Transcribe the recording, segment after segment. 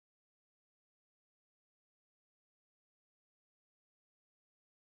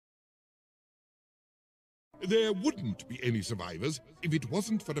There wouldn't be any survivors if it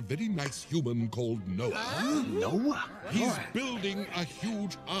wasn't for a very nice human called Noah. Noah? He's building a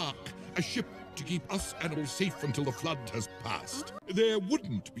huge ark, a ship to keep us animals safe until the flood has passed. There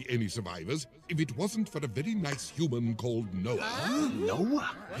wouldn't be any survivors if it wasn't for a very nice human called Noah.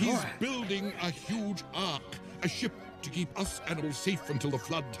 Noah? He's building a huge ark, a ship to keep us animals safe until the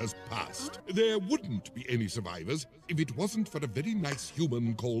flood has passed. There wouldn't be any survivors if it wasn't for a very nice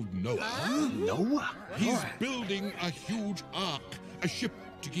human called Noah. Noah? He's building a huge ark, a ship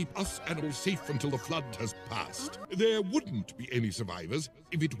to keep us animals safe until the flood has passed. There wouldn't be any survivors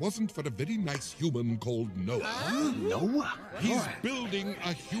if it wasn't for a very nice human called Noah. Noah? He's building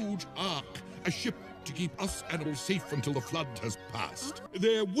a huge ark, a ship to keep us animals safe until the flood has passed.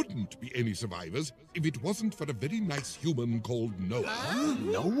 There wouldn't be any survivors if it wasn't for a very nice human called Noah.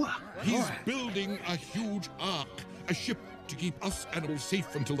 Noah? He's building a huge ark, a ship to keep us animals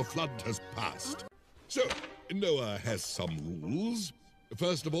safe until the flood has passed. So, Noah has some rules.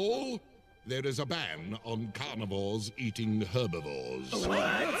 First of all, there is a ban on carnivores eating herbivores. What?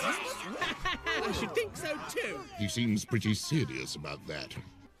 I should think so too. He seems pretty serious about that.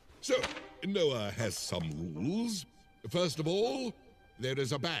 So, Noah has some rules. First of all, there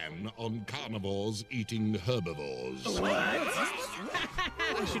is a ban on carnivores eating herbivores. What?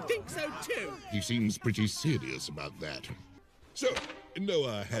 I should think so too. He seems pretty serious about that. So,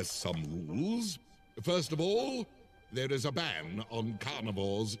 Noah has some rules. First of all, there is a ban on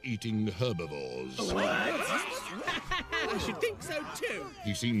carnivores eating herbivores. What? I should think so too.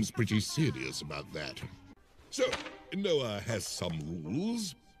 He seems pretty serious about that. So, Noah has some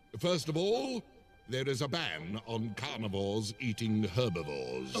rules. First of all, there is a ban on carnivores eating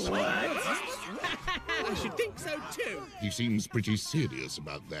herbivores. What? I should think so too. He seems pretty serious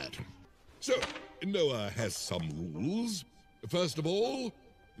about that. So, Noah has some rules. First of all,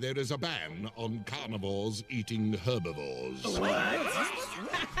 there is a ban on carnivores eating herbivores. What?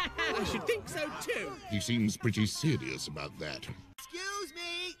 I should think so too. He seems pretty serious about that. Excuse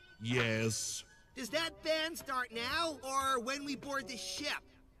me, Yes, does that ban start now or when we board the ship?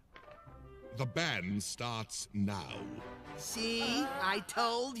 the ban starts now. See, I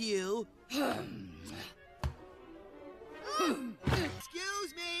told you.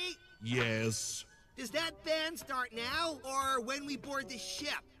 Excuse me, Yes, does that ban start now or when we board the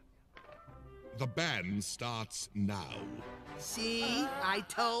ship? the ban starts now. See, I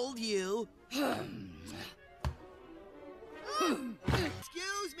told you.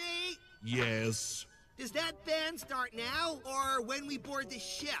 Excuse me, Yes, does that ban start now or when we board the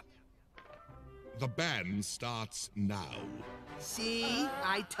ship? the ban starts now. See,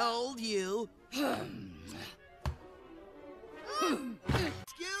 I told you.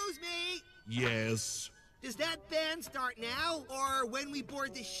 Excuse me, Yes, does that ban start now or when we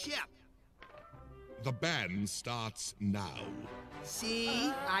board the ship? the ban starts now. See,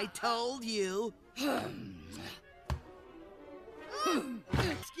 I told you.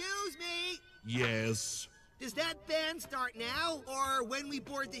 Excuse me, Yes, does that ban start now or when we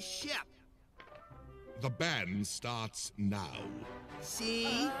board the ship? the ban starts now. See,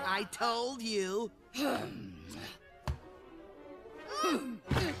 I told you.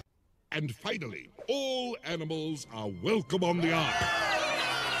 And finally, all animals are welcome on the ark,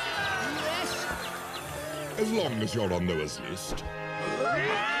 Yes. as long as you're on Noah's list. What did he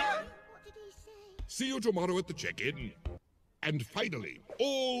say? See you tomorrow at the check-in. And finally,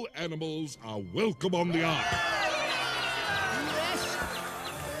 all animals are welcome on the ark, Yes.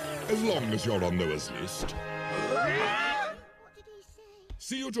 as long as you're on Noah's list. What did he say?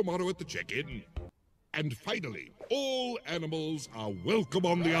 See you tomorrow at the check-in. And finally, all animals are welcome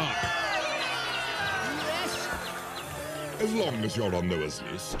on the ark, Yes. as long as you're on Noah's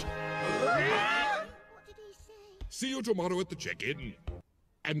list. What did he say? See you tomorrow at the check-in.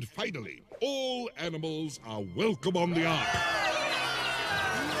 And finally, all animals are welcome on the ark, Yes.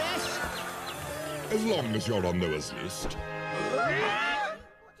 as long as you're on Noah's list. What did he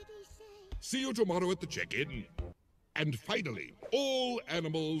say? See you tomorrow at the check-in. And finally, all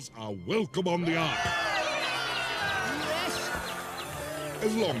animals are welcome on the ark, Yes.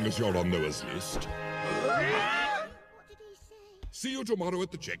 as long as you're on Noah's list. What did he say? See you tomorrow at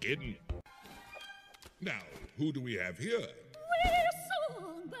the check-in. Now, who do we have here? We're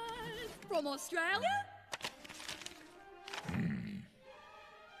songbirds from Australia.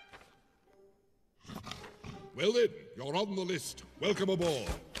 Well then, you're on the list. Welcome aboard.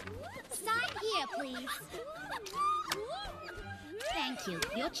 Sign here, please. Thank you.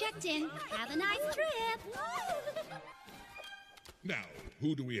 You're checked in. Have a nice trip. Now,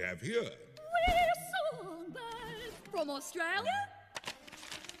 who do we have here? We're songbirds from Australia.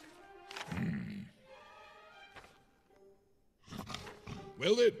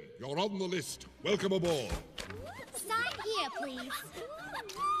 Well then, you're on the list. Welcome aboard. Sign here, please.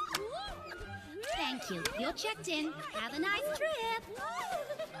 Thank you. You're checked in. Have a nice trip.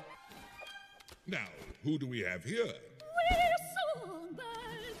 Now, who do we have here? We're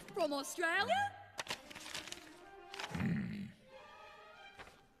songbirds from Australia.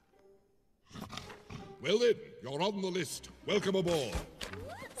 Well then, you're on the list. Welcome aboard.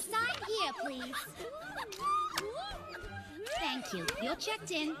 Sign here, please. Thank you. You're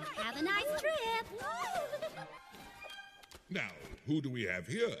checked in. Have a nice trip. Now, who do we have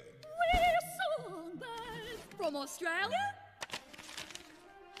here? We're songbirds from Australia.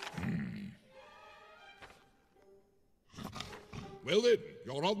 Well then,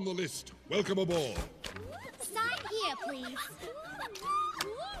 you're on the list. Welcome aboard. Sign here, please.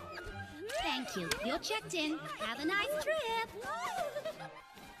 Thank you. You're checked in. Have a nice trip.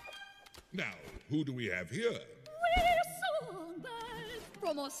 Now, who do we have here? We're songbirds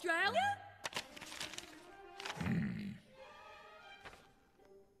from Australia.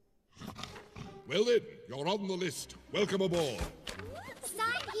 Well then, you're on the list. Welcome aboard.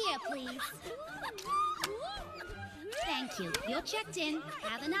 Sign here, please. Thank you. You're checked in.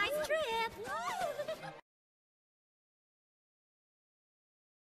 Have a nice trip.